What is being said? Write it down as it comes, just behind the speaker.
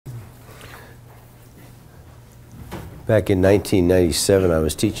Back in 1997, I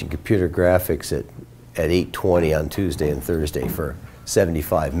was teaching computer graphics at 8:20 on Tuesday and Thursday for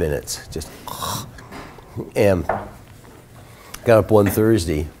 75 minutes. Just, and got up one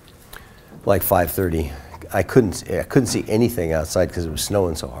Thursday, like 5:30. I couldn't see anything outside because it was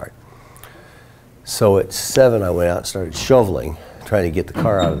snowing so hard. So at 7, I went out and started shoveling, trying to get the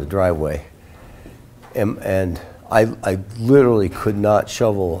car out of the driveway. And I literally could not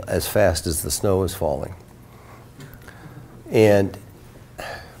shovel as fast as the snow was falling. And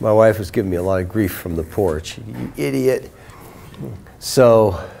my wife was giving me a lot of grief from the porch. You idiot.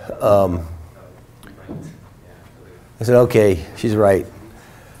 So I said, okay, she's right.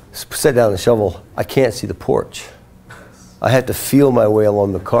 Set down the shovel. I can't see the porch. I had to feel my way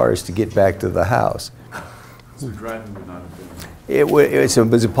along the cars to get back to the house. So driving would not have been... It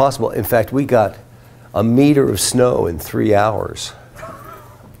was impossible. In fact, we got a meter of snow in 3 hours.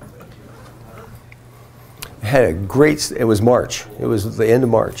 Had a great, it was March. It was the end of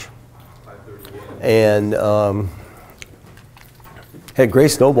March. And had a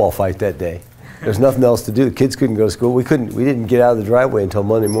great snowball fight that day. There was nothing else to do. The kids couldn't go to school. We didn't get out of the driveway until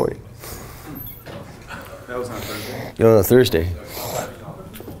Monday morning. That was on Thursday? No, on Thursday.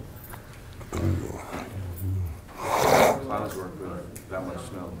 Plows work with that much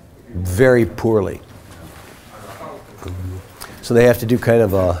snow. Very poorly. So they have to do kind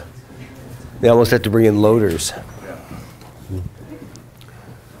of a, they almost have to bring in loaders.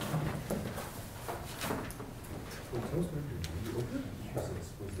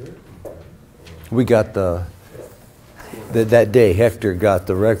 We got that day, Hector got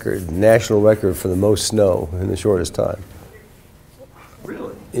the record, national record for the most snow in the shortest time.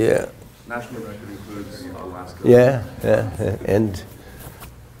 Really? Yeah. National record includes Alaska. Yeah, and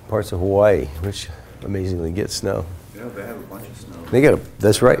parts of Hawaii, which amazingly get snow. Yeah, they have a bunch of snow. They got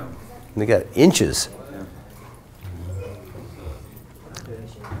that's right. They got inches.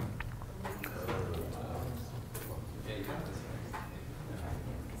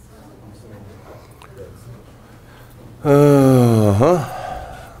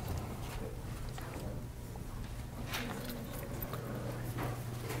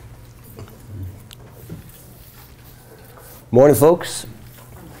 Morning, folks.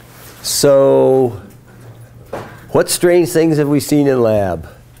 So, what strange things have we seen in lab?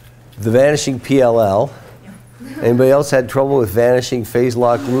 The vanishing PLL. Anybody else had trouble with vanishing phase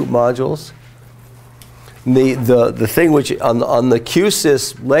lock root modules? The thing which on the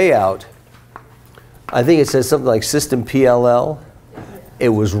QSYS layout, I think it says something like system PLL. It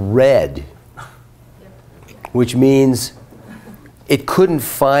was red, which means it couldn't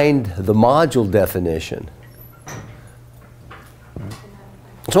find the module definition.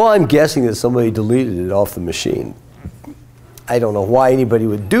 So I'm guessing that somebody deleted it off the machine. I don't know why anybody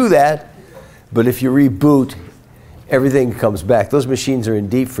would do that, but if you reboot, everything comes back. Those machines are in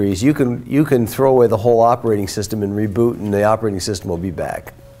deep freeze. You can throw away the whole operating system and reboot, and the operating system will be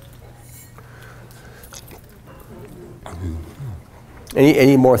back.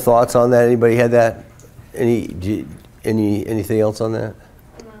 Any more thoughts on that? Anybody had that? Anything else on that?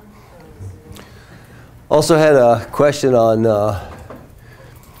 Also had a question on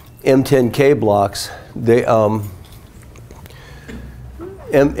M10K blocks. They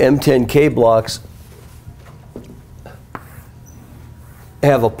M10K blocks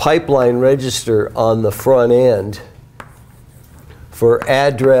have a pipeline register on the front end for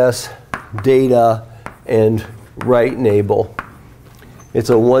address, data, and write enable. It's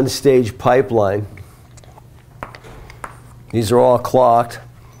a one-stage pipeline. These are all clocked.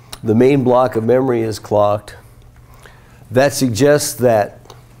 The main block of memory is clocked. That suggests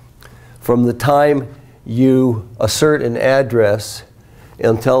that from the time you assert an address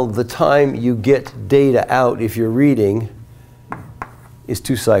until the time you get data out, if you're reading, is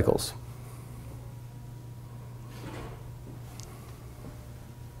 2 cycles.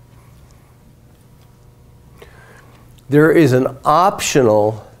 There is an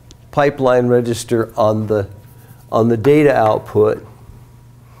optional pipeline register on the data output.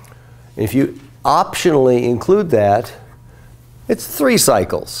 If you optionally include that, it's 3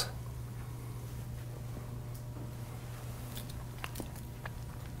 cycles.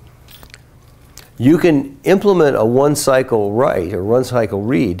 You can implement a 1-cycle write or 1-cycle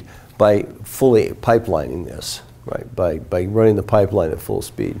read by fully pipelining this, right? By running the pipeline at full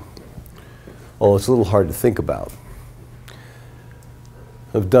speed. Oh, it's a little hard to think about.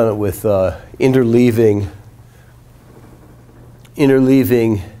 I've done it with interleaving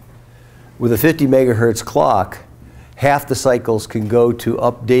with a 50 megahertz clock. Half the cycles can go to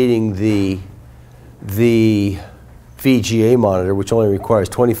updating the VGA monitor, which only requires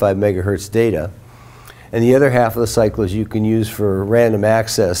 25 megahertz data. And the other half of the cycle is you can use for random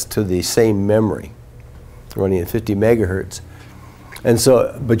access to the same memory, running at 50 megahertz. And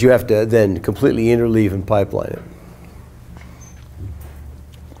so, but you have to then completely interleave and pipeline it.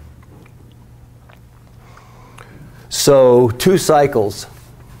 So 2 cycles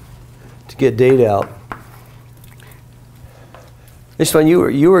to get data out. This one,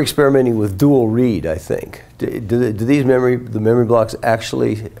 you were experimenting with dual read, I think. Do these the memory blocks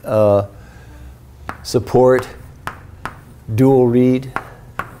actually support dual read?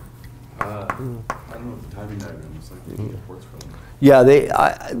 I don't know what the timing diagram is like. The ports for them. Yeah, the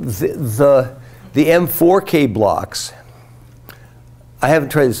M4K blocks. I haven't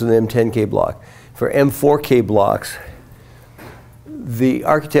tried this with an M10K block. For M4K blocks, the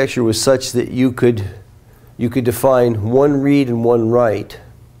architecture was such that you could define 1 read and 1 write.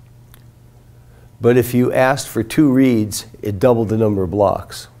 But if you asked for 2 reads, it doubled the number of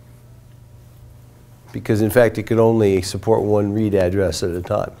blocks. Because in fact, it could only support 1 read address at a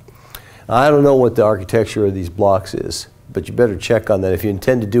time. I don't know what the architecture of these blocks is, but you better check on that. If you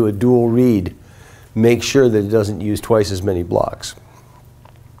intend to do a dual read, make sure that it doesn't use twice as many blocks.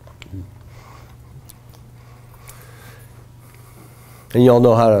 And you all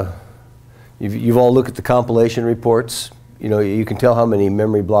know how to, you've all looked at the compilation reports. You know, you can tell how many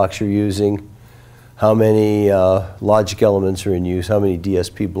memory blocks you're using, how many logic elements are in use, how many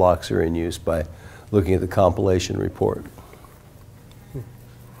DSP blocks are in use by looking at the compilation report.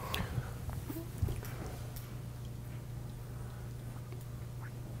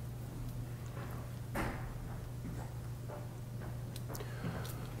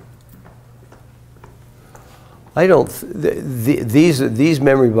 I don't, these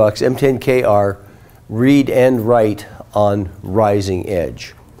memory blocks, M10K, are read and write on rising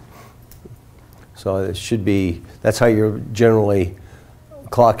edge. So it should be, that's how you're generally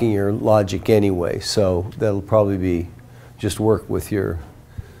clocking your logic anyway. So that'll probably be just work with your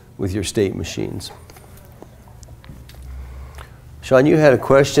state machines. Sean, you had a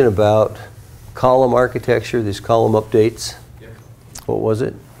question about column architecture, these column updates. Yeah. What was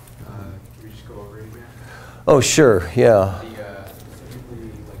it? Can we just go over it again? Oh, sure, yeah.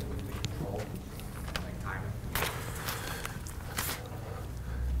 Specifically, like with the control, like timing.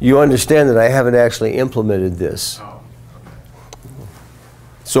 You understand that I haven't actually implemented this. Oh, okay.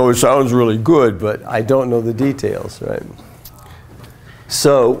 So it sounds really good, but I don't know the details, right?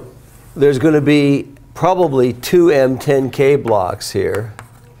 So there's going to be probably 2 M10K blocks here.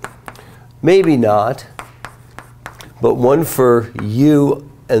 Maybe not, but one for U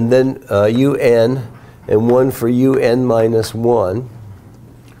and then UN, and one for UN minus 1.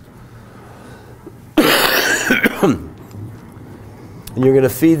 And you're going to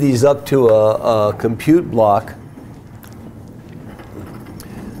feed these up to a compute block.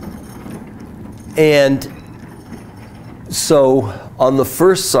 And so on the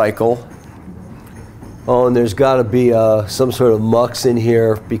first cycle, oh, and there's got to be some sort of mux in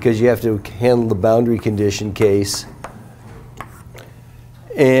here because you have to handle the boundary condition case.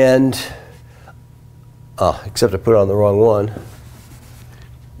 And, except I put it on the wrong one.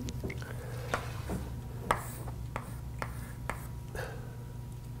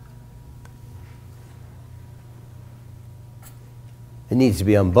 It needs to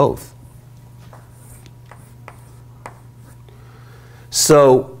be on both.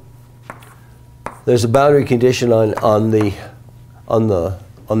 So there's a boundary condition on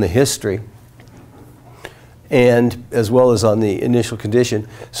the history, and as well as on the initial condition.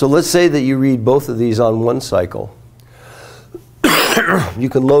 So let's say that you read both of these on one cycle. You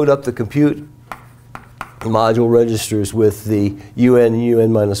can load up the compute module registers with the UN and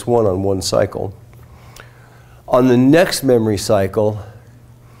UN minus 1 on one cycle. On the next memory cycle,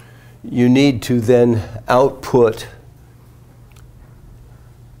 you need to then output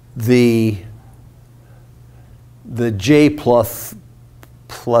the J plus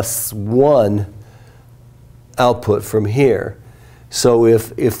 1 output from here. So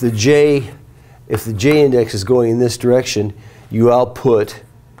if the J index is going in this direction, you output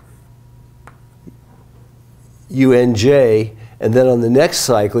UNJ, and then on the next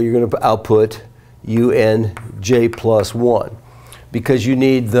cycle you're going to output UNJ plus 1, because you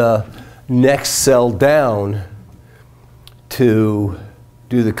need the next cell down to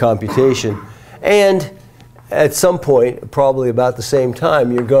do the computation. And at some point, probably about the same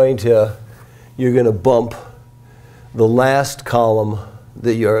time, you're going to bump the last column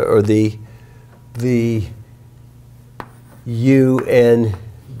that or the UNJ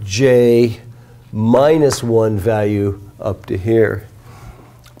minus 1 value up to here.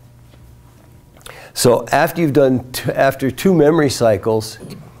 So after you've done after 2 memory cycles,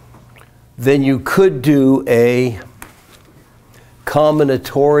 then you could do a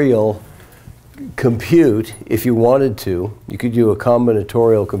combinatorial compute if you wanted to. You could do a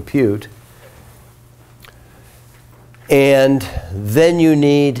combinatorial compute. And then you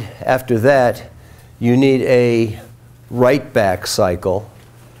need, after that, you need a write-back cycle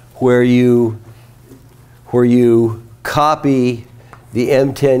where you copy the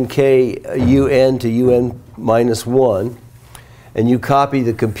M10K UN to UN minus 1, and you copy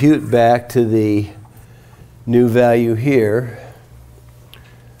the compute back to the new value here.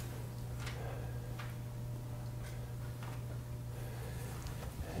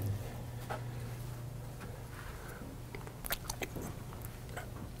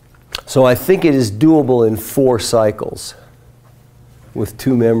 So I think it is doable in 4 cycles with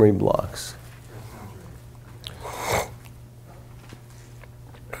 2 memory blocks.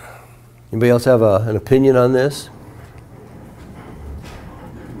 Anybody else have an opinion on this?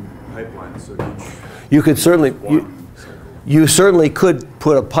 Pipeline, so each You could certainly, you certainly could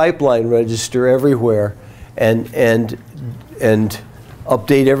put a pipeline register everywhere and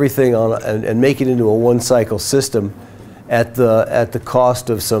update everything on and make it into a 1-cycle system at the cost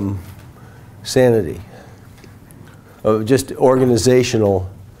of some sanity, just organizational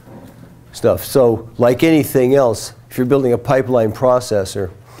stuff. So like anything else, if you're building a pipeline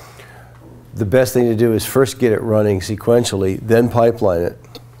processor, the best thing to do is first get it running sequentially, then pipeline it.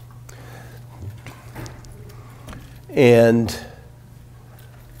 And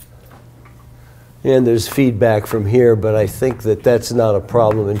there's feedback from here, but I think that that's not a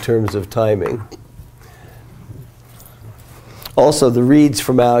problem in terms of timing. Also, the reads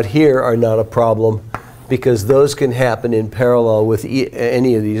from out here are not a problem because those can happen in parallel with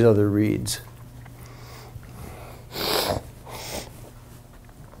any of these other reads.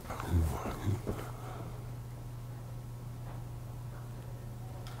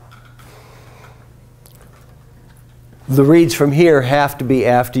 The reads from here have to be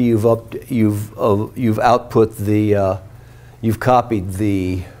after you've output the you've copied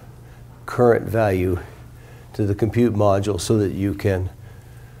the current value to the compute module so that you can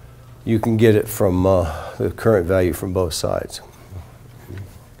get it from the current value from both sides.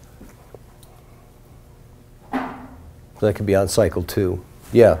 That could be on cycle 2.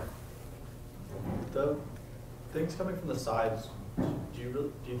 Yeah. The things coming from the sides, do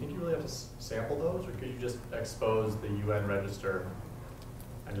you think you really have to sample those, or could you just expose the UN register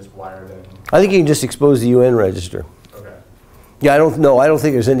and just wire it in? I think you can just expose the UN register. Okay. Yeah, I don't know. I don't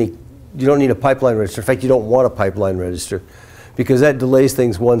think there's any. You don't need a pipeline register. In fact, you don't want a pipeline register because that delays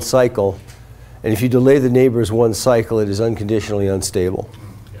things 1 cycle. And if you delay the neighbors 1 cycle, it is unconditionally unstable.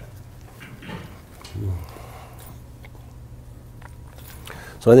 Yeah.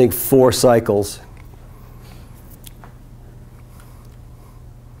 So I think 4 cycles.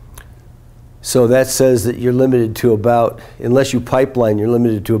 So that says that you're limited to about, unless you pipeline, you're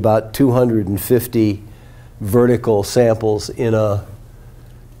limited to about 250 vertical samples in a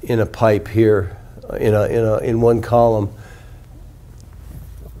pipe here, in 1 column,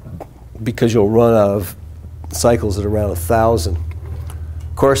 because you'll run out of cycles at around 1,000.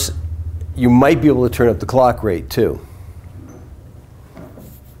 Of course, you might be able to turn up the clock rate too.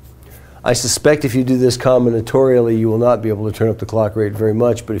 I suspect if you do this combinatorially, you will not be able to turn up the clock rate very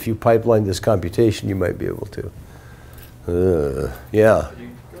much, but if you pipeline this computation, you might be able to. Yeah. Could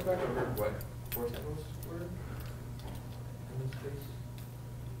you go back over what 4 cycles were in this case?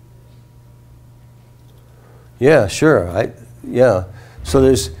 Yeah, sure. Yeah. So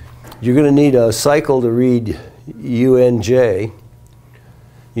you're going to need a cycle to read UNJ.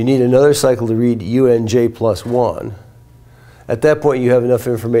 You need another cycle to read UNJ plus 1. At that point, you have enough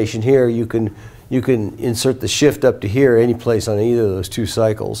information here. You can insert the shift up to here any place on either of those 2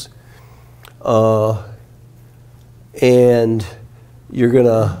 cycles. And you're going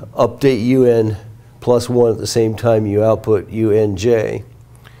to update UN plus 1 at the same time you output UNJ.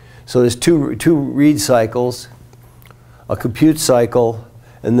 So there's two read cycles, a compute cycle,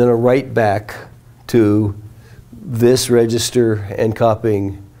 and then a write back to this register and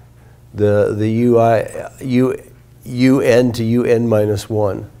copying the UN to UN minus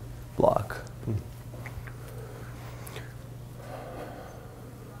 1 block.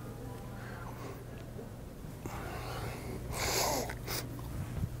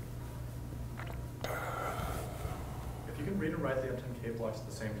 If you can read and write the M10K blocks at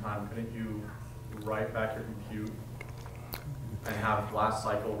the same time, couldn't you write back your compute and have last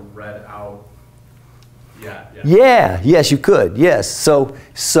cycle read out? Yeah, yes, you could, yes.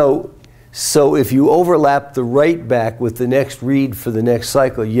 So if you overlap the write back with the next read for the next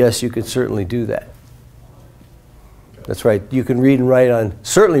cycle, yes, you could certainly do that. Okay. That's right. You can read and write on,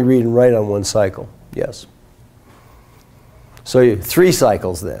 certainly read and write on one cycle, yes. So 3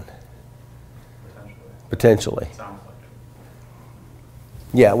 cycles then, potentially. Sounds like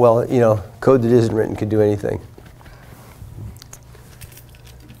it. Yeah, well, you know, code that isn't written can do anything.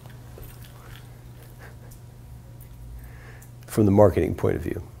 From the marketing point of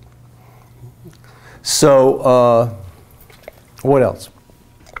view. So, what else?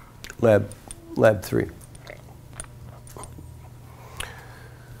 Lab 3.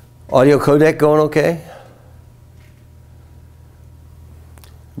 Audio codec going okay?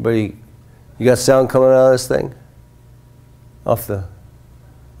 Everybody, you got sound coming out of this thing? Off the,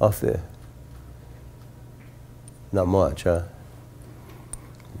 not much, huh?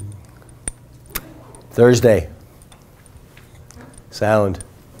 Thursday. Sound.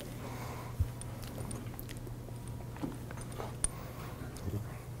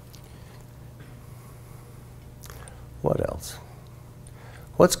 What else?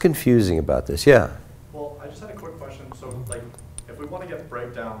 What's confusing about this? Yeah. Well, I just had a quick question. So, like, if we want to get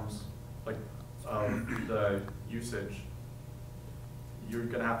breakdowns, like, of the usage, you're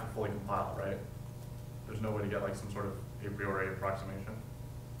going to have to fully compile, right? There's no way to get, like, some sort of a priori approximation?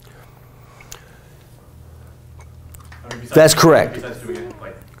 I mean, besides, That's correct. Besides doing it,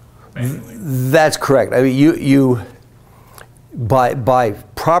 like, manually. That's correct. I mean, you by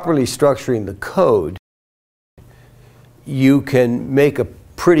properly structuring the code, you can make a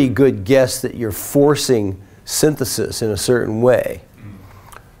pretty good guess that you're forcing synthesis in a certain way.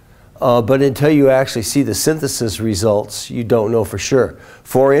 But until you actually see the synthesis results, you don't know for sure.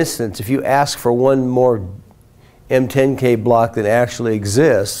 For instance, if you ask for one more M10K block than actually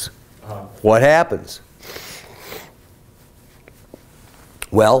exists, what happens?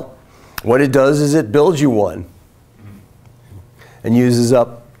 Well, what it does is it builds you one and uses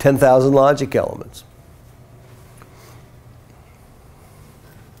up 10,000 logic elements.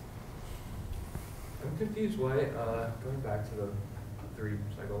 I'm confused why, going back to the 3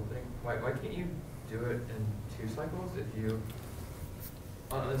 cycle thing, why can't you do it in 2 cycles if you,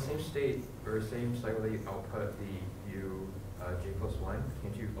 on the same state or same cycle that you output the U j+1,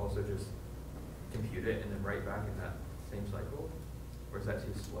 can't you also just compute it and then write back in that same cycle? Or is that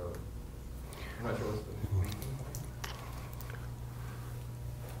too slow? I'm not sure what's the reason.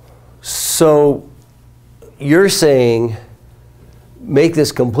 So you're saying make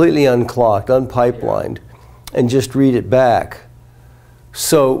this completely unclocked, unpipelined, and just read it back.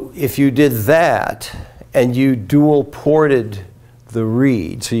 So if you did that and you dual ported the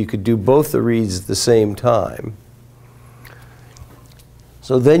read, so you could do both the reads at the same time,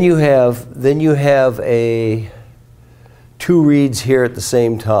 so then you have a 2 reads here at the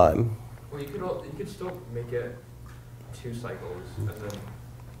same time. Well, you could still make it 2 cycles, and then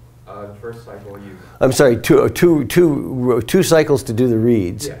first cycle you. I'm sorry, two cycles to do the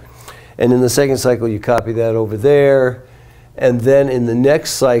reads. Yeah. And in the second cycle, you copy that over there. And then in the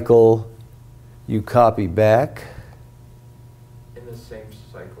next cycle, you copy back. In the same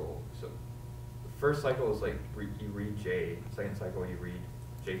cycle. So the first cycle is like you read J. Second cycle you read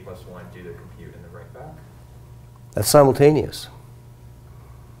J+1, do the compute, and then write back. That's simultaneous.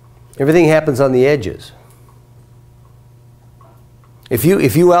 Everything happens on the edges. If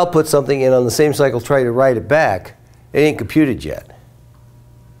you output something and on the same cycle try to write it back, it ain't computed yet.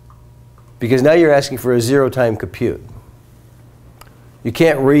 Because now you're asking for a 0-time compute. You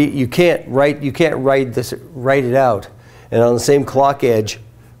can't write it out and on the same clock edge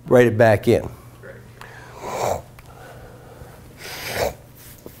write it back in.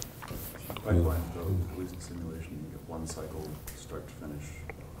 Pipeline, though, at least in simulation, you get 1 cycle start to finish.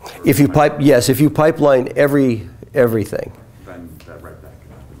 If you pipeline everything, Then that write back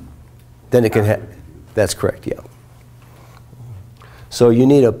can happen. then it can after have. the compute. That's correct, yeah. So you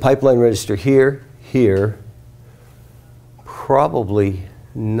need a pipeline register here, here, probably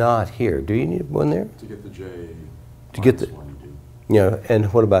not here. Do you need one there? To get the J To get the- one, you do. Yeah,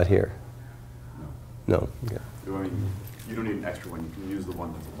 and what about here? No. No. Yeah. I mean, you don't need an extra one. You can use the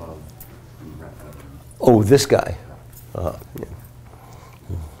one that's above and wrap that up. Oh, this guy. Yeah.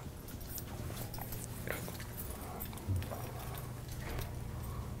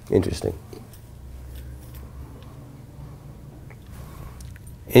 Interesting.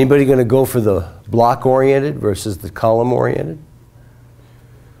 Anybody going to go for the block-oriented versus the column-oriented?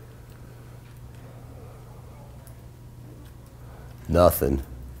 Nothing.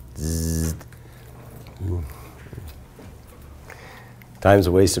 Zzz. Time's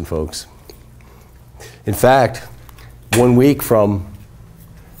a wasting, folks. In fact, 1 week from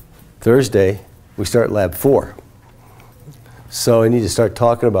Thursday, we start Lab 4. So I need to start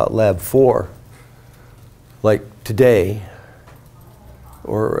talking about Lab 4 like today,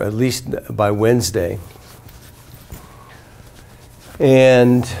 or at least by Wednesday.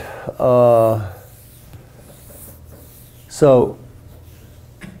 And so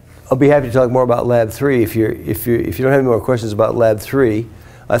I'll be happy to talk more about Lab 3 if you don't have any more questions about Lab 3.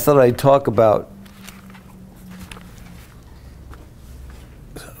 I thought I'd talk about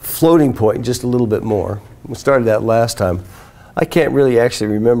floating point just a little bit more. We started that last time. I can't really actually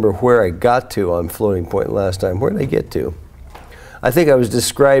remember where I got to on floating point last time. Where did I get to? I think I was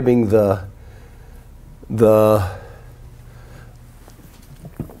describing the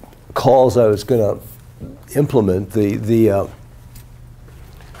calls I was going to implement, the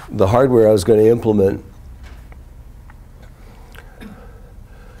hardware I was going to implement.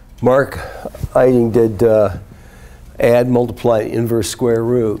 Mark Eyting did add, multiply, inverse square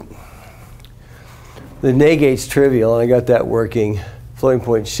root. The negate's trivial, and I got that working. Floating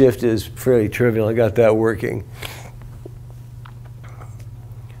point shift is fairly trivial, I got that working.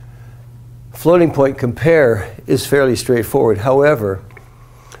 Floating point compare is fairly straightforward. However,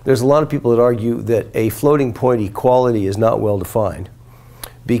 there's a lot of people that argue that a floating point equality is not well defined,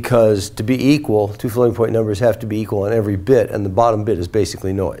 because to be equal, two floating point numbers have to be equal on every bit, and the bottom bit is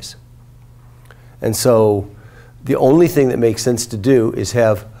basically noise. And so the only thing that makes sense to do is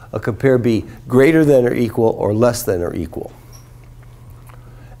have a compare be greater than or equal or less than or equal.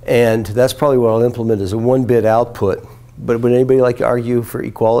 And that's probably what I'll implement as a 1-bit output. But would anybody like to argue for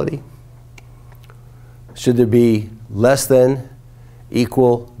equality? Should there be less than,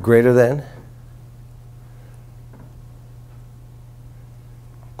 equal, greater than?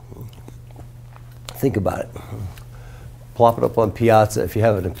 Think about it. Plop it up on Piazza if you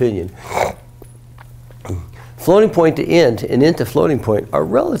have an opinion. Floating point to int and int to floating point are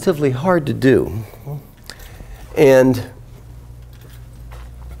relatively hard to do. And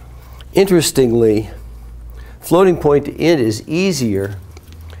interestingly, floating point to int is easier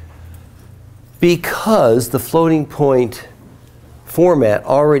because the floating point format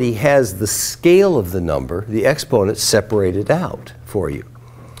already has the scale of the number, the exponent, separated out for you.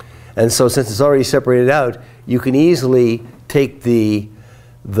 And so since it's already separated out, you can easily take the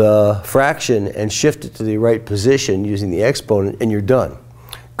fraction and shift it to the right position using the exponent, and you're done.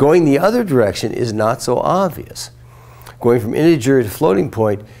 Going the other direction is not so obvious. Going from integer to floating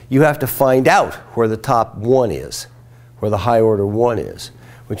point, you have to find out where the top 1 is, where the high order 1 is,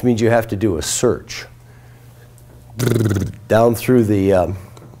 which means you have to do a search down through the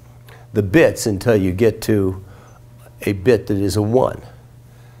bits until you get to a bit that is a 1.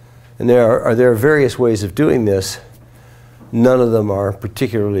 And there are various ways of doing this. None of them are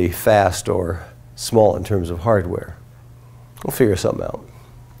particularly fast or small in terms of hardware. We'll figure something out.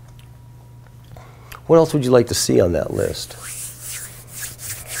 What else would you like to see on that list?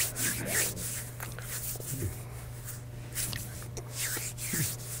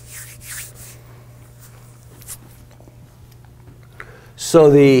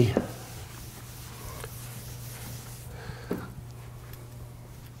 So the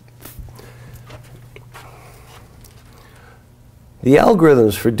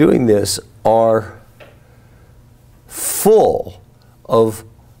algorithms for doing this are full of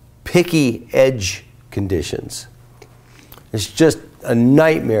picky edge conditions. It's just a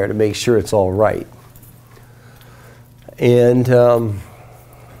nightmare to make sure it's all right. And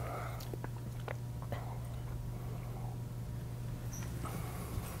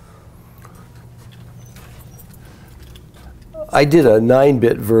I did a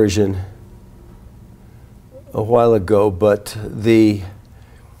 9-bit version a while ago, but the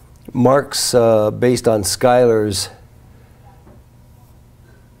Mark's based on Skylar's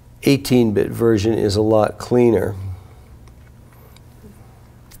 18-bit version is a lot cleaner.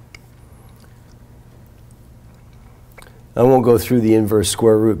 I won't go through the inverse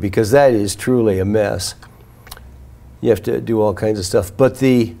square root because that is truly a mess. You have to do all kinds of stuff. But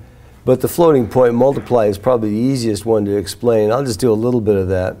the floating point multiply is probably the easiest one to explain. I'll just do a little bit of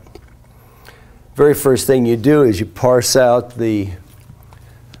that. Very first thing you do is you parse out the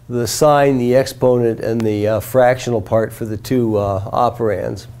sign, the exponent, and the fractional part for the two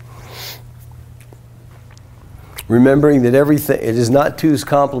operands. Remembering that everything, it is not 2's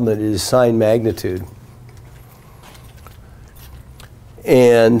complement, it is sign magnitude.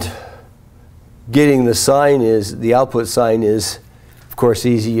 And getting the sign is, the output sign is, of course,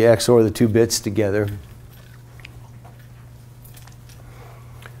 easy. You XOR the 2 bits together.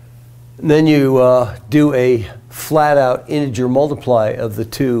 And then you do a flat-out integer multiply of the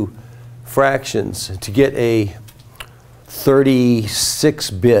 2 fractions to get a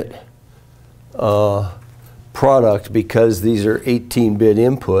 36-bit product, because these are 18-bit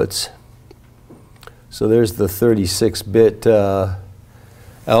inputs. So there's the 36-bit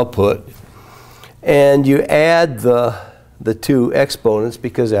output. And you add the two exponents,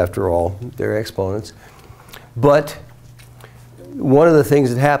 because after all, they're exponents. But one of the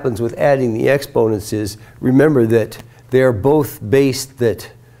things that happens with adding the exponents is, remember that they're both based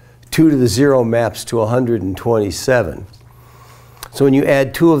that 2 to the 0 maps to 127. So when you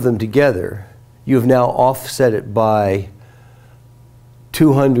add two of them together, you have now offset it by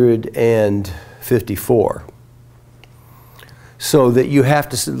 254. So that you have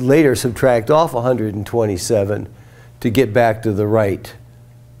to later subtract off 127 to get back to the right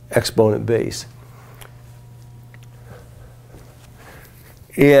exponent base.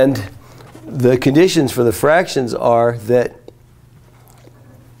 And the conditions for the fractions are that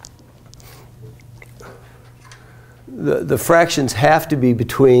the fractions have to be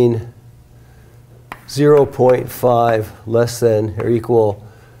between 0.5 less than or equal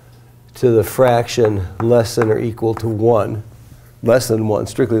to the fraction less than or equal to 1. Less than 1,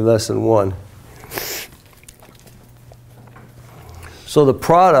 strictly less than 1. So the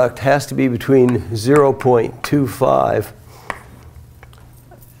product has to be between 0.25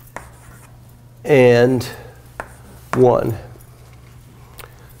 and 1.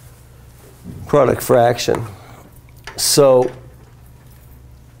 Product fraction. So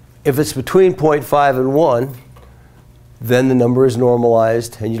if it's between 0.5 and 1, then the number is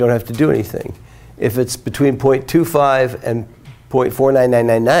normalized and you don't have to do anything. If it's between 0.25 and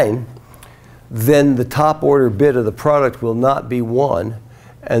 0.49999, then the top order bit of the product will not be 1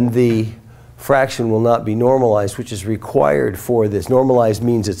 and the fraction will not be normalized, which is required for this. Normalized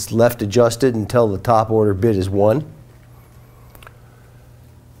means it's left adjusted until the top order bit is 1.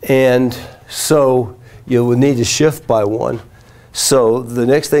 And so you will need to shift by 1. So the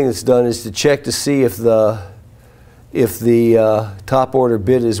next thing that's done is to check to see if the top order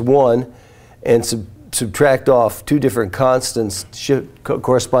bit is 1 and subtract off two different constants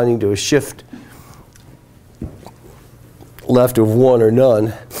corresponding to a shift left of 1 or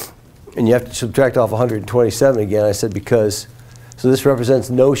none. And you have to subtract off 127 again, I said, because, so this represents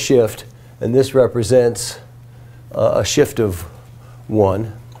no shift, and this represents a shift of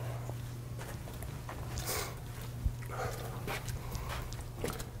 1.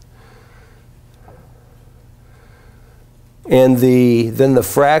 And then the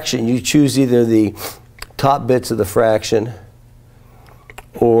fraction, you choose either the top bits of the fraction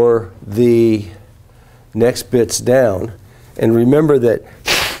or the next bits down. And remember that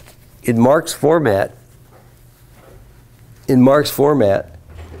in Mark's format,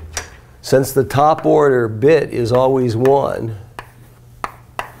 since the top order bit is always 1,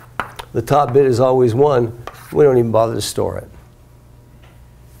 the top bit is always 1, we don't even bother to store it.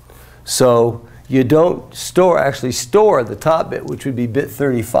 So you don't actually store the top bit, which would be bit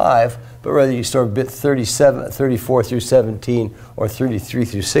 35, but rather you store bit 37, 34 through 17, or 33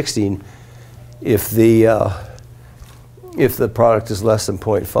 through 16 if the product is less than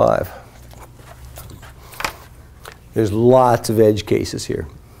 0.5. There's lots of edge cases here.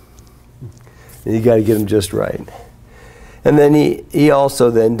 And you got to get them just right. And then he also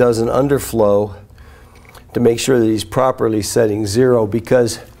then does an underflow to make sure that he's properly setting 0,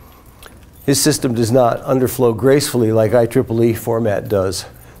 because his system does not underflow gracefully like IEEE format does.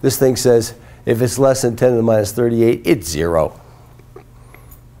 This thing says if it's less than 10 to the minus 38, it's 0.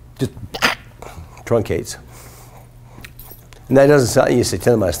 Just truncates. And that doesn't sound, you say 10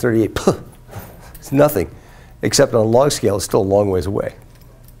 to the minus 38, it's nothing. Except on a log scale, it's still a long ways away.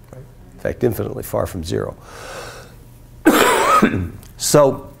 In fact, infinitely far from 0.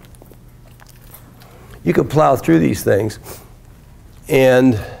 So you can plow through these things,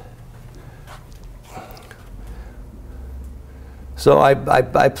 and so I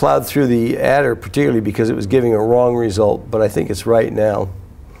plowed through the adder particularly because it was giving a wrong result, but I think it's right now.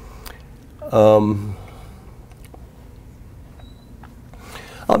 I'll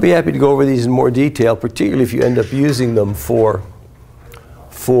be happy to go over these in more detail, particularly if you end up using them for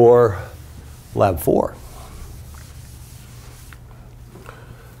Lab 4.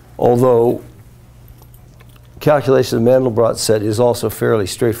 Although calculation of the Mandelbrot set is also fairly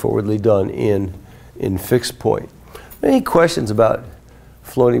straightforwardly done in fixed point. Any questions about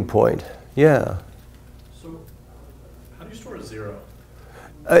floating point? Yeah. So how do you store a 0?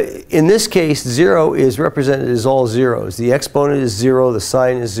 In this case, 0 is represented as all zeros. The exponent is 0, the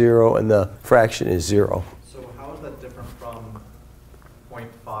sign is 0, and the fraction is 0. So how is that different from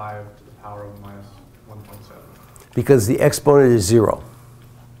 0.5 to the power of minus 1.7? Because the exponent is 0.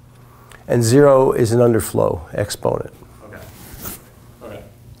 And 0 is an underflow exponent. Okay. Okay.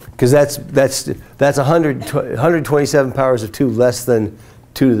 Because that's 127 powers of 2 less than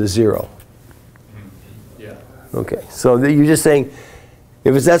 2 to the 0. Okay, so you're just saying,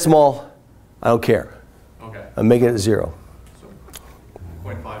 if it's that small, I don't care. Okay. I'm making it 0. So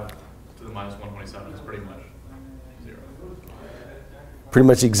 0.5 to the minus 127 is pretty much 0. Pretty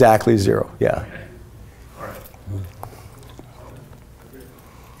much exactly 0, yeah. Okay. All right.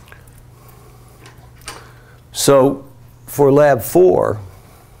 So for lab 4,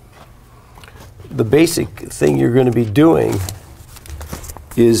 the basic thing you're going to be doing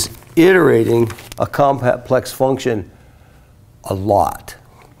is iterating a complex function a lot.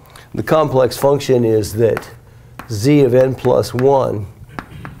 The complex function is that z of n plus 1,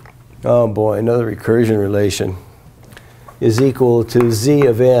 oh boy, another recursion relation, is equal to z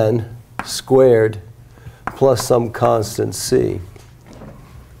of n squared plus some constant c.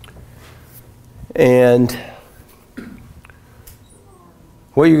 And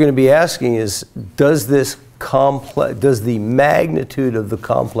what you're going to be asking is, does the magnitude of the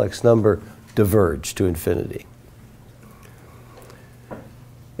complex number diverge to infinity?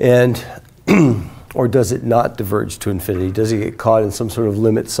 And or does it not diverge to infinity? Does it get caught in some sort of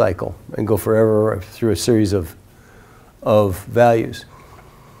limit cycle and go forever through a series of values?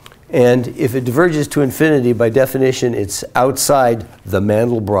 And if it diverges to infinity, by definition, it's outside the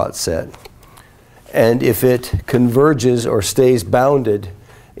Mandelbrot set. And if it converges or stays bounded,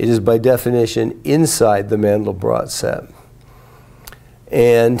 it is by definition inside the Mandelbrot set.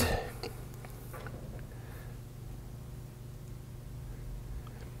 And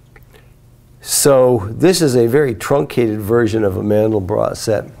so this is a very truncated version of a Mandelbrot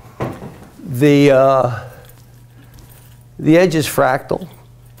set. The edge is fractal.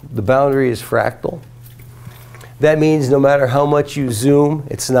 The boundary is fractal. That means no matter how much you zoom,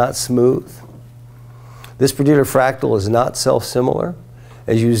 it's not smooth. This particular fractal is not self-similar.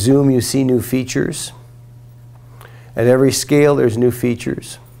 As you zoom, you see new features. At every scale, there's new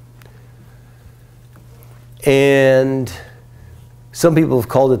features. And some people have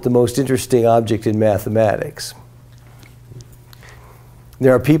called it the most interesting object in mathematics.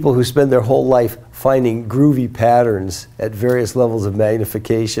 There are people who spend their whole life finding groovy patterns at various levels of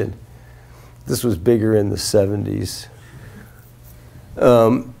magnification. This was bigger in the 70s.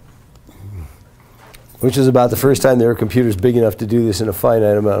 Which is about the first time there were computers big enough to do this in a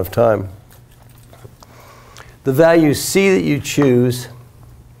finite amount of time. The value c that you choose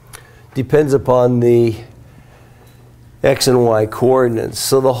depends upon the x and y coordinates.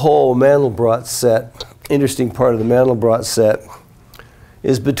 So the whole Mandelbrot set, interesting part of the Mandelbrot set,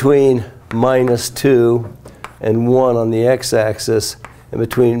 is between -2 and 1 on the x-axis, and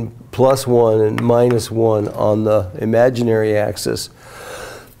between +1 and -1 on the imaginary axis.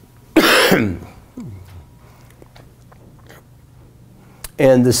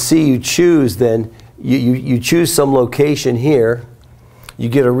 And the c you choose then, you choose some location here, you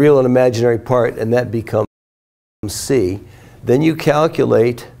get a real and imaginary part, and that becomes c. Then you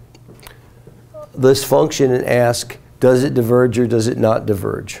calculate this function and ask, does it diverge or does it not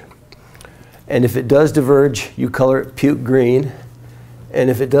diverge? And if it does diverge, you color it puke green. And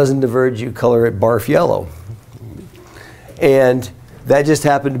if it doesn't diverge, you color it barf yellow. And that just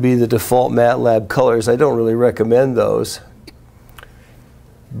happened to be the default MATLAB colors. I don't really recommend those.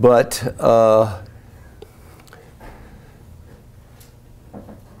 But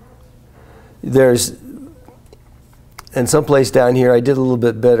there's, and someplace down here, I did a little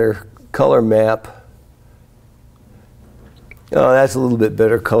bit better color map. Oh, that's a little bit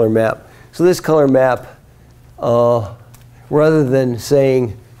better color map. So this color map, rather than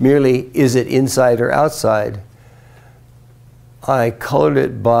saying merely, is it inside or outside, I colored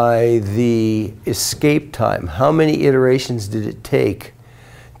it by the escape time. How many iterations did it take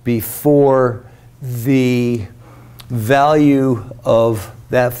before the value of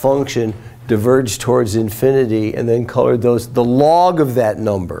that function diverged towards infinity, and then colored those, the log of that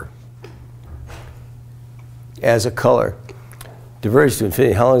number as a color. Diverged to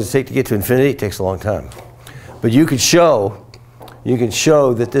infinity. How long does it take to get to infinity? It takes a long time. But you can show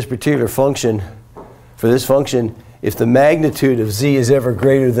that this particular function, for this function, if the magnitude of z is ever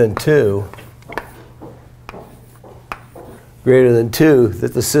greater than 2,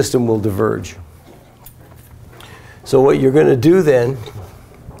 that the system will diverge. So what you're going to do then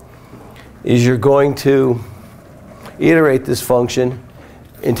is you're going to iterate this function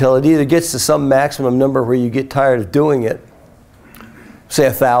until it either gets to some maximum number where you get tired of doing it, say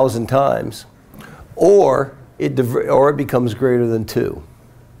 1,000 times, or it becomes greater than 2.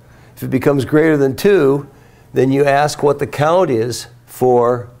 If it becomes greater than 2, then you ask what the count is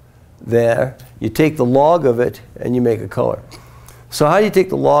for there. You take the log of it and you make a color. So how do you take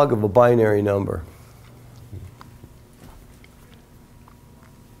the log of a binary number?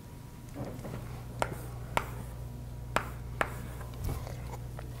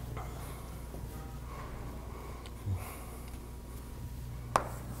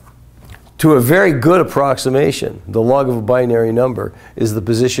 To a very good approximation, the log of a binary number is the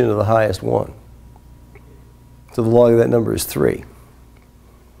position of the highest one. So the log of that number is 3.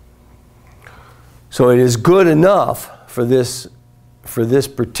 So it is good enough for this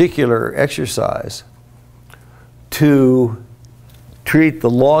particular exercise to treat the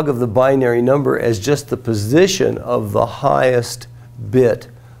log of the binary number as just the position of the highest bit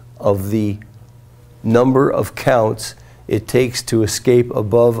of the number of counts it takes to escape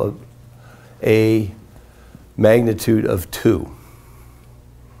above a magnitude of 2.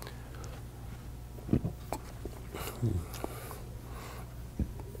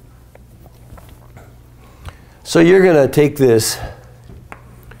 So you're going to take this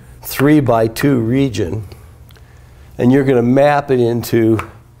 3 by 2 region and you're going to map it into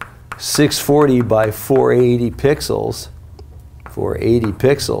 640 by 480 pixels. 480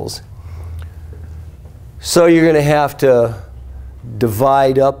 pixels. So you're going to have to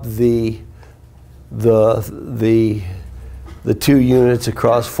divide up the 2 units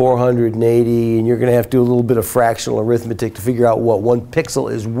across 480, and you're going to have to do a little bit of fractional arithmetic to figure out what 1 pixel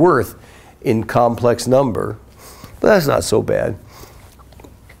is worth in complex number. But that's not so bad.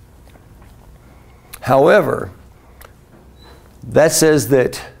 However, that says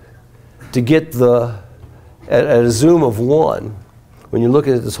that to get at a zoom of 1, when you look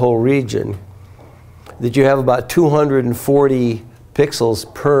at this whole region, that you have about 240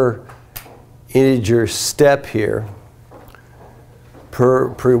 pixels per integer step here,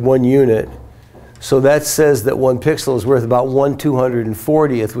 per 1 unit. So that says that 1 pixel is worth about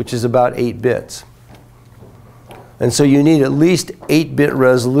 1/240th, which is about 8 bits. And so you need at least 8-bit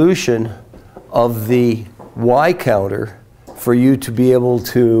resolution of the Y counter for you to be able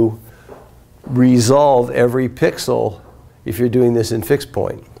to resolve every pixel if you're doing this in fixed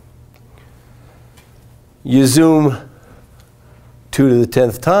point. You zoom 2 to the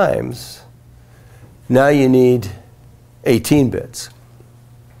 10th times, now you need 18 bits.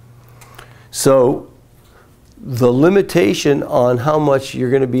 So the limitation on how much you're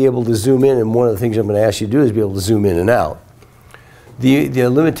going to be able to zoom in, and one of the things I'm going to ask you to do is be able to zoom in and out. The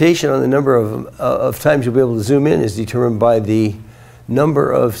limitation on the number of times you'll be able to zoom in is determined by the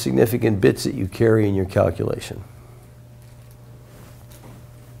number of significant bits that you carry in your calculation.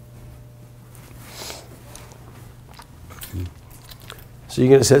 So you're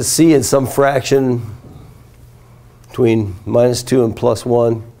going to set C in some fraction between -2 and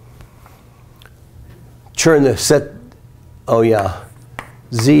 +1. Churn the set, oh yeah,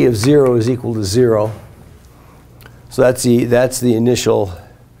 Z of 0 is equal to 0. So that's the initial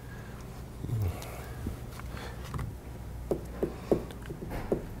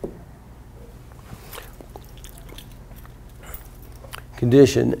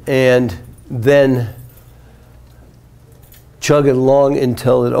condition, and then chug it along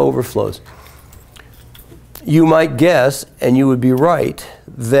until it overflows. You might guess, and you would be right,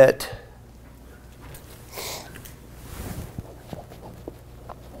 that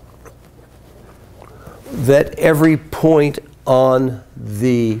every point on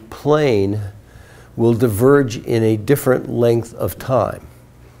the plane will diverge in a different length of time.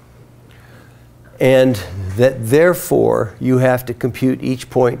 And that therefore you have to compute each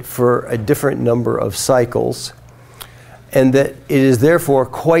point for a different number of cycles. And that it is therefore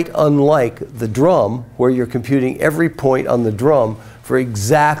quite unlike the drum, where you're computing every point on the drum for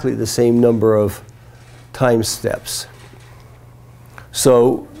exactly the same number of time steps.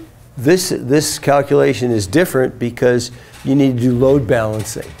 So this calculation is different because you need to do load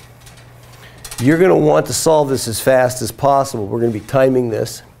balancing. You're going to want to solve this as fast as possible. We're going to be timing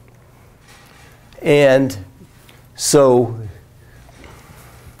this. And so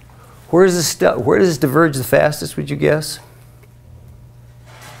where does this diverge the fastest, would you guess?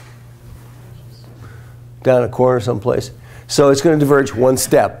 Down a corner someplace. So it's going to diverge 1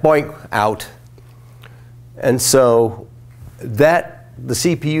 step, boink, out. And so the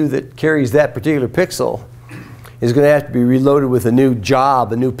CPU that carries that particular pixel is going to have to be reloaded with a new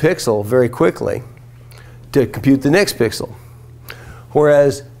job, a new pixel, very quickly to compute the next pixel.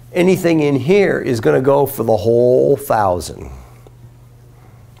 Whereas anything in here is going to go for the whole 1,000.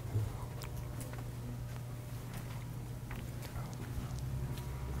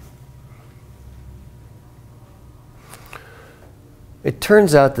 It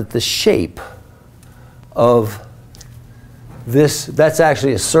turns out that the shape of this, that's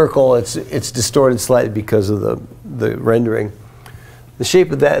actually a circle. It's distorted slightly because of the rendering. The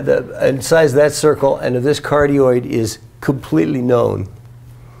shape of that, and size of that circle and of this cardioid is completely known.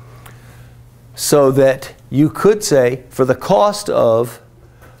 So that you could say, for the cost of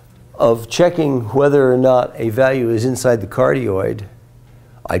checking whether or not a value is inside the cardioid,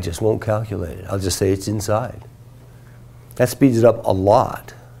 I just won't calculate it. I'll just say it's inside. That speeds it up a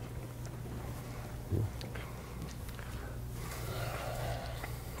lot.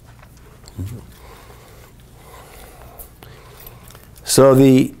 So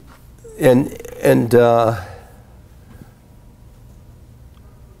the,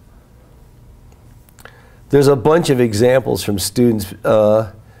 there's a bunch of examples from students.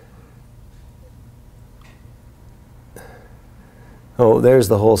 Oh, there's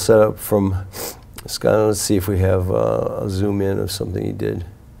the whole setup from Scott. Let's see if we have a zoom in of something he did.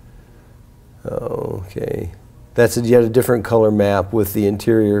 Okay. That's yet a different color map with the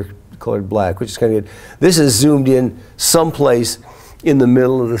interior colored black, which is kind of good. This is zoomed in someplace in the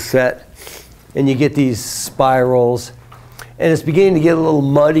middle of the set, and you get these spirals. And it's beginning to get a little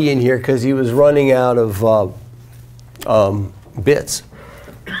muddy in here because he was running out of bits.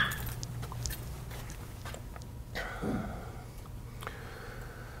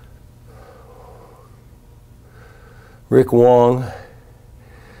 Rick Wong,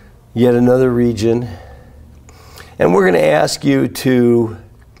 yet another region. And we're going to ask you to,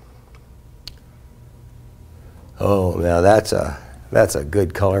 oh, now that's a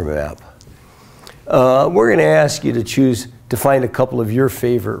good color map. We're going to ask you to find a couple of your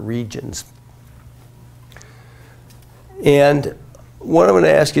favorite regions. And what I'm going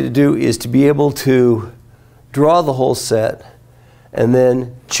to ask you to do is to be able to draw the whole set and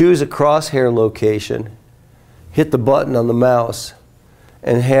then choose a crosshair location, hit the button on the mouse,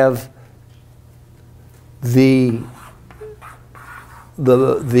 and have the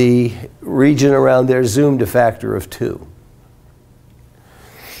region around there zoomed a factor of 2.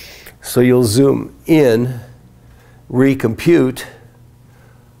 So you'll zoom in, recompute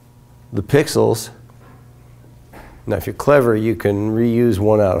the pixels. Now if you're clever, you can reuse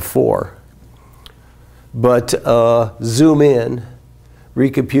 1 out of 4. But zoom in,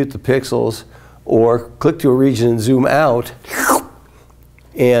 recompute the pixels, or click to a region and zoom out.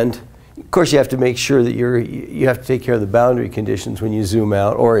 And of course you have to make sure that you have to take care of the boundary conditions when you zoom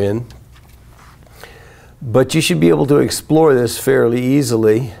out or in. But you should be able to explore this fairly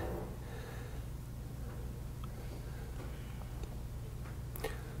easily.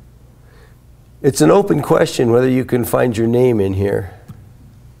 It's an open question whether you can find your name in here.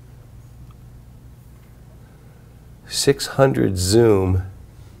 600 zoom.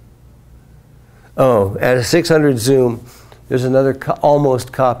 Oh, at a 600 zoom, there's another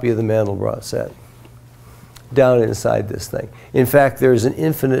almost copy of the Mandelbrot set down inside this thing. In fact, there's an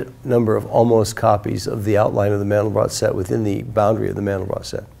infinite number of almost copies of the outline of the Mandelbrot set within the boundary of the Mandelbrot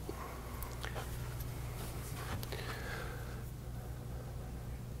set.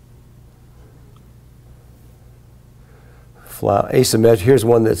 Asymmetric. Here's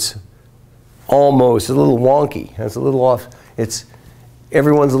one that's almost a little wonky. It's a little off.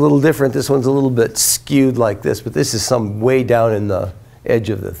 Everyone's a little different. This one's a little bit skewed like this, but this is some way down in the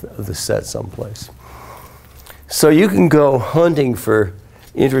edge of the set someplace. So you can go hunting for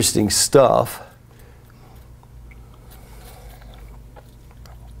interesting stuff.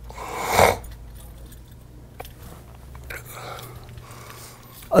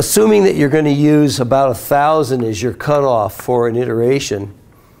 Assuming that you're going to use about 1,000 as your cutoff for an iteration,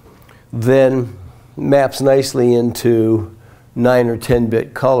 then maps nicely into 9 or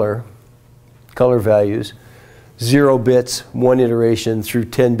 10-bit color values, 0 bits, 1 iteration, through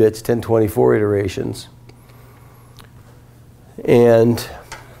 10 bits, 1024 iterations. And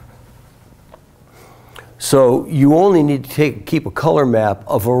so you only need to keep a color map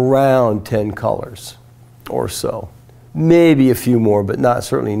of around 10 colors or so. Maybe a few more, but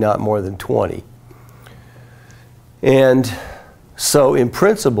certainly not more than 20. And so in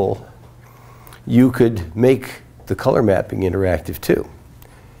principle, you could make the color mapping interactive too.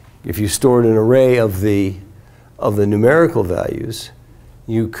 If you stored an array of the numerical values,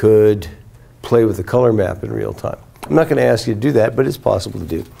 you could play with the color map in real time. I'm not going to ask you to do that, but it's possible to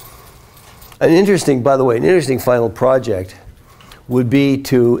do. By the way, an interesting final project would be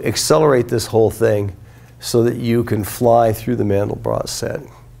to accelerate this whole thing so that you can fly through the Mandelbrot set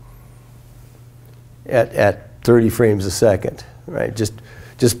at 30 frames a second, right? Just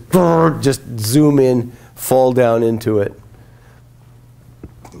zoom in, fall down into it.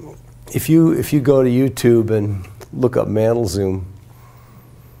 If you go to YouTube and look up MandelZoom,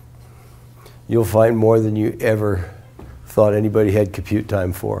 you'll find more than you ever thought anybody had compute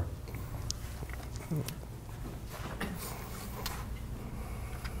time for.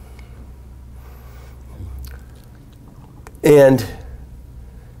 And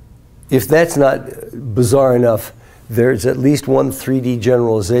if that's not bizarre enough, there's at least one 3D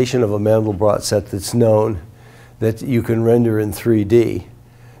generalization of a Mandelbrot set that's known that you can render in 3D.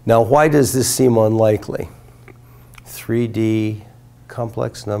 Now, why does this seem unlikely? 3D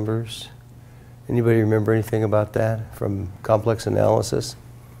complex numbers. Anybody remember anything about that from complex analysis?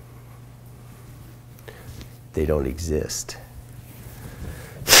 They don't exist.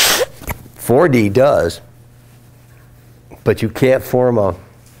 4D does, but you can't form a,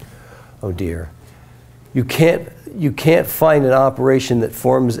 oh dear, you can't find an operation that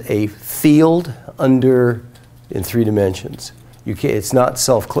forms a field in 3 dimensions. You can't, it's not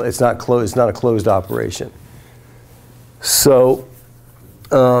a closed operation. So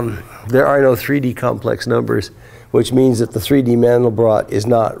there are no 3D complex numbers, which means that the 3D Mandelbrot is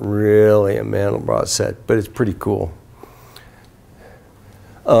not really a Mandelbrot set, but it's pretty cool.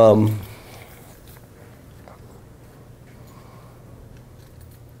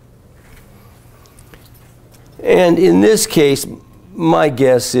 And in this case, my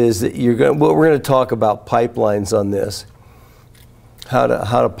guess is that we're going to talk about pipelines on this, how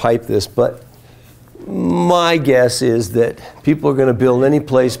to pipe this, but my guess is that people are going to build any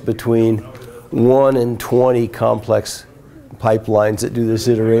place between 1 and 20 complex pipelines that do this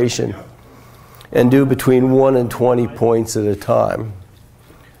iteration and do between 1 and 20 points at a time.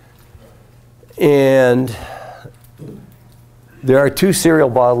 And there are 2 serial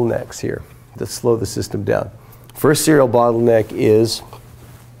bottlenecks here that slow the system down. First serial bottleneck is,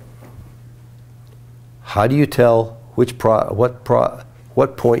 how do you tell what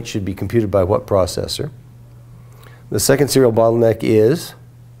point should be computed by what processor? The second serial bottleneck is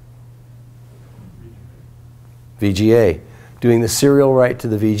VGA, doing the serial write to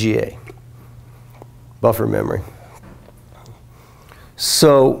the VGA, buffer memory.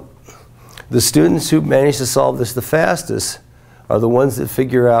 So the students who manage to solve this the fastest are the ones that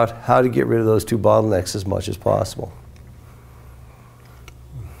figure out how to get rid of those 2 bottlenecks as much as possible.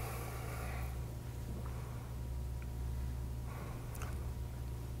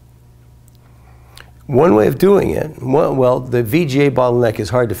 One way of doing it, well, the VGA bottleneck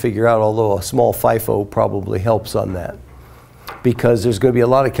is hard to figure out, although a small FIFO probably helps on that, because there's going to be a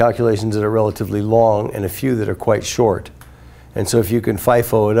lot of calculations that are relatively long and a few that are quite short. And so if you can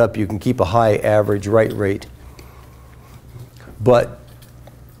FIFO it up, you can keep a high average write rate. But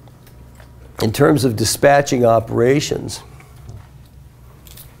in terms of dispatching operations,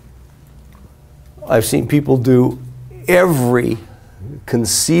 I've seen people do every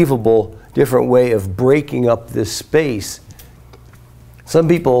conceivable different way of breaking up this space. Some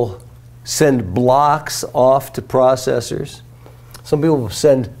people send blocks off to processors. Some people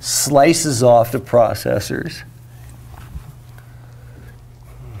send slices off to processors.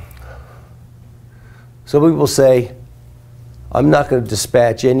 Some people say, I'm not going to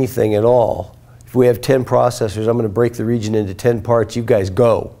dispatch anything at all. If we have 10 processors, I'm going to break the region into 10 parts. You guys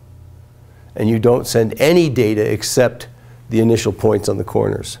go. And you don't send any data except the initial points on the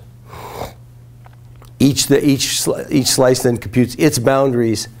corners. Each slice then computes its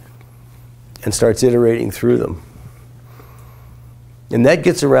boundaries and starts iterating through them. And that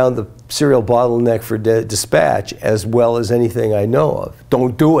gets around the serial bottleneck for dispatch as well as anything I know of.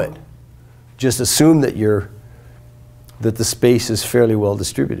 Don't do it. Just assume that the space is fairly well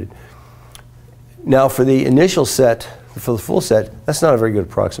distributed. Now for the initial set, for the full set, that's not a very good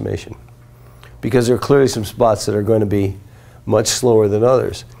approximation, because there are clearly some spots that are going to be much slower than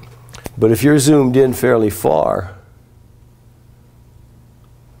others. But if you're zoomed in fairly far,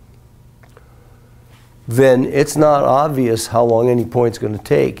 then it's not obvious how long any point's going to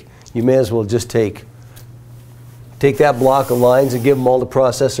take. You may as well just take that block of lines and give them all to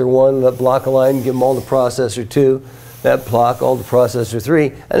processor 1, that block of line, give them all to processor 2, that block all to processor 3,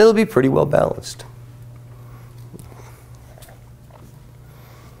 and it'll be pretty well balanced.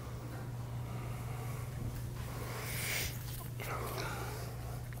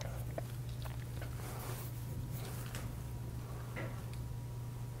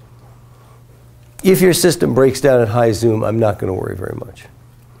 If your system breaks down at high zoom, I'm not going to worry very much.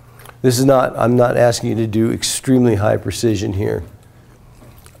 I'm not asking you to do extremely high precision here.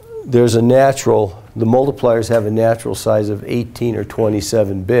 There's a natural, the multipliers have a natural size of 18 or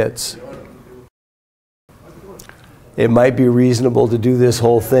 27 bits. It might be reasonable to do this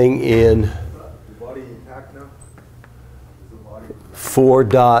whole thing in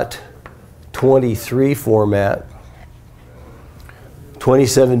 4.23 format.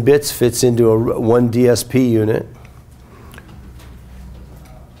 27 bits fits into one DSP unit.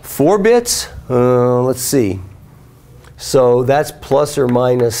 4 bits? Let's see. So that's plus or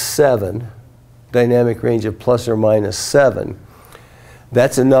minus 7, dynamic range of plus or minus 7.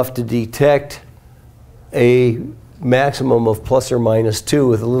 That's enough to detect a maximum of plus or minus 2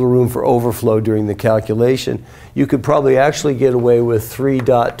 with a little room for overflow during the calculation, you could probably actually get away with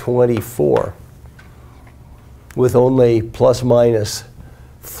 3.24 with only plus minus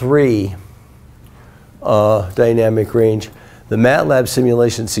 3 dynamic range. The MATLAB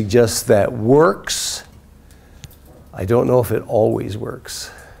simulation suggests that works. I don't know if it always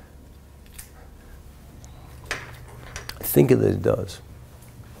works. I think that it does.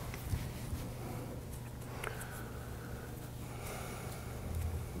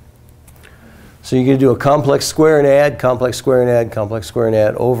 So you're going to do a complex square and add, complex square and add, complex square and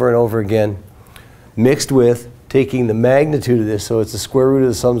add over and over again, mixed with taking the magnitude of this, so it's the square root of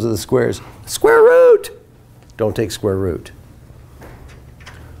the sums of the squares. Square root! Don't take square root.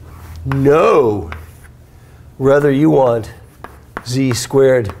 No! Rather, you want z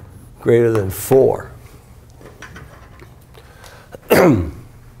squared greater than 4.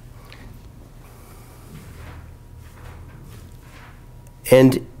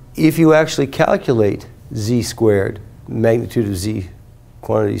 And if you actually calculate z squared, magnitude of z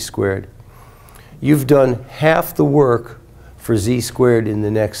quantity squared, you've done half the work for z squared in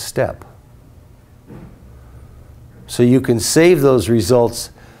the next step. So you can save those results.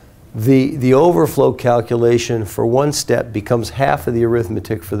 The overflow calculation for one step becomes half of the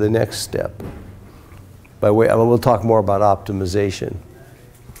arithmetic for the next step. We'll talk more about optimization.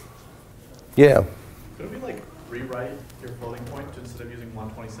 Yeah? Could we like rewrite your floating point to, instead of using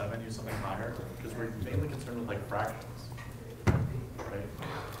 127, use something higher? Because we're mainly concerned with like fractions, right?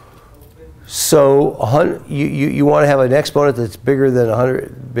 So you want to have an exponent that's bigger than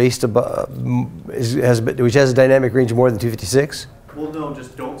 100, based above, which has a dynamic range of more than 256? Well, no,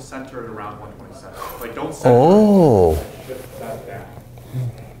 just don't center it around 127. Like, don't center Oh. Shift that down.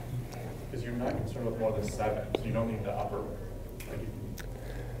 Because you're not concerned with more than 7, so you don't need the upper. Like, you can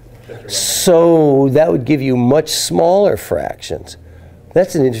shift your So that would give you much smaller fractions.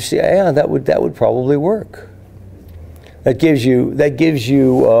 That's an interesting, yeah, that would probably work. That gives you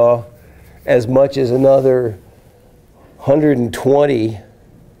as much as another 120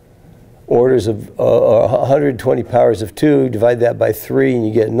 orders of 120 powers of 2, divide that by 3, and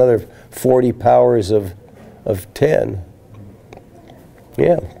you get another 40 powers of 10.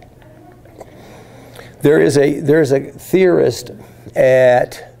 Yeah. There's a theorist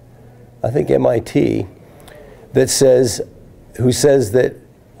at, I think, MIT who says that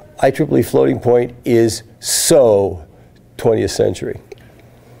IEEE floating point is so 20th century.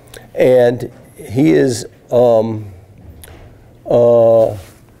 And he is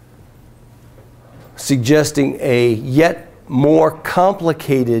suggesting a yet more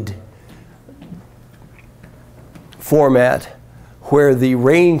complicated format where the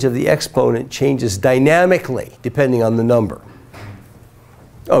range of the exponent changes dynamically depending on the number.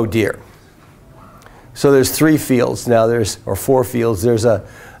 Oh dear. So there's 3 fields now, or 4 fields. There's an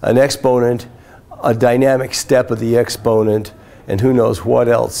exponent, a dynamic step of the exponent, and who knows what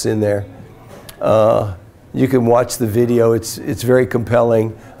else in there. You can watch the video. It's very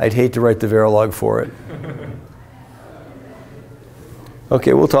compelling. I'd hate to write the Verilog for it.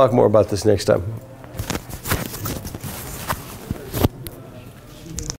 Okay, we'll talk more about this next time.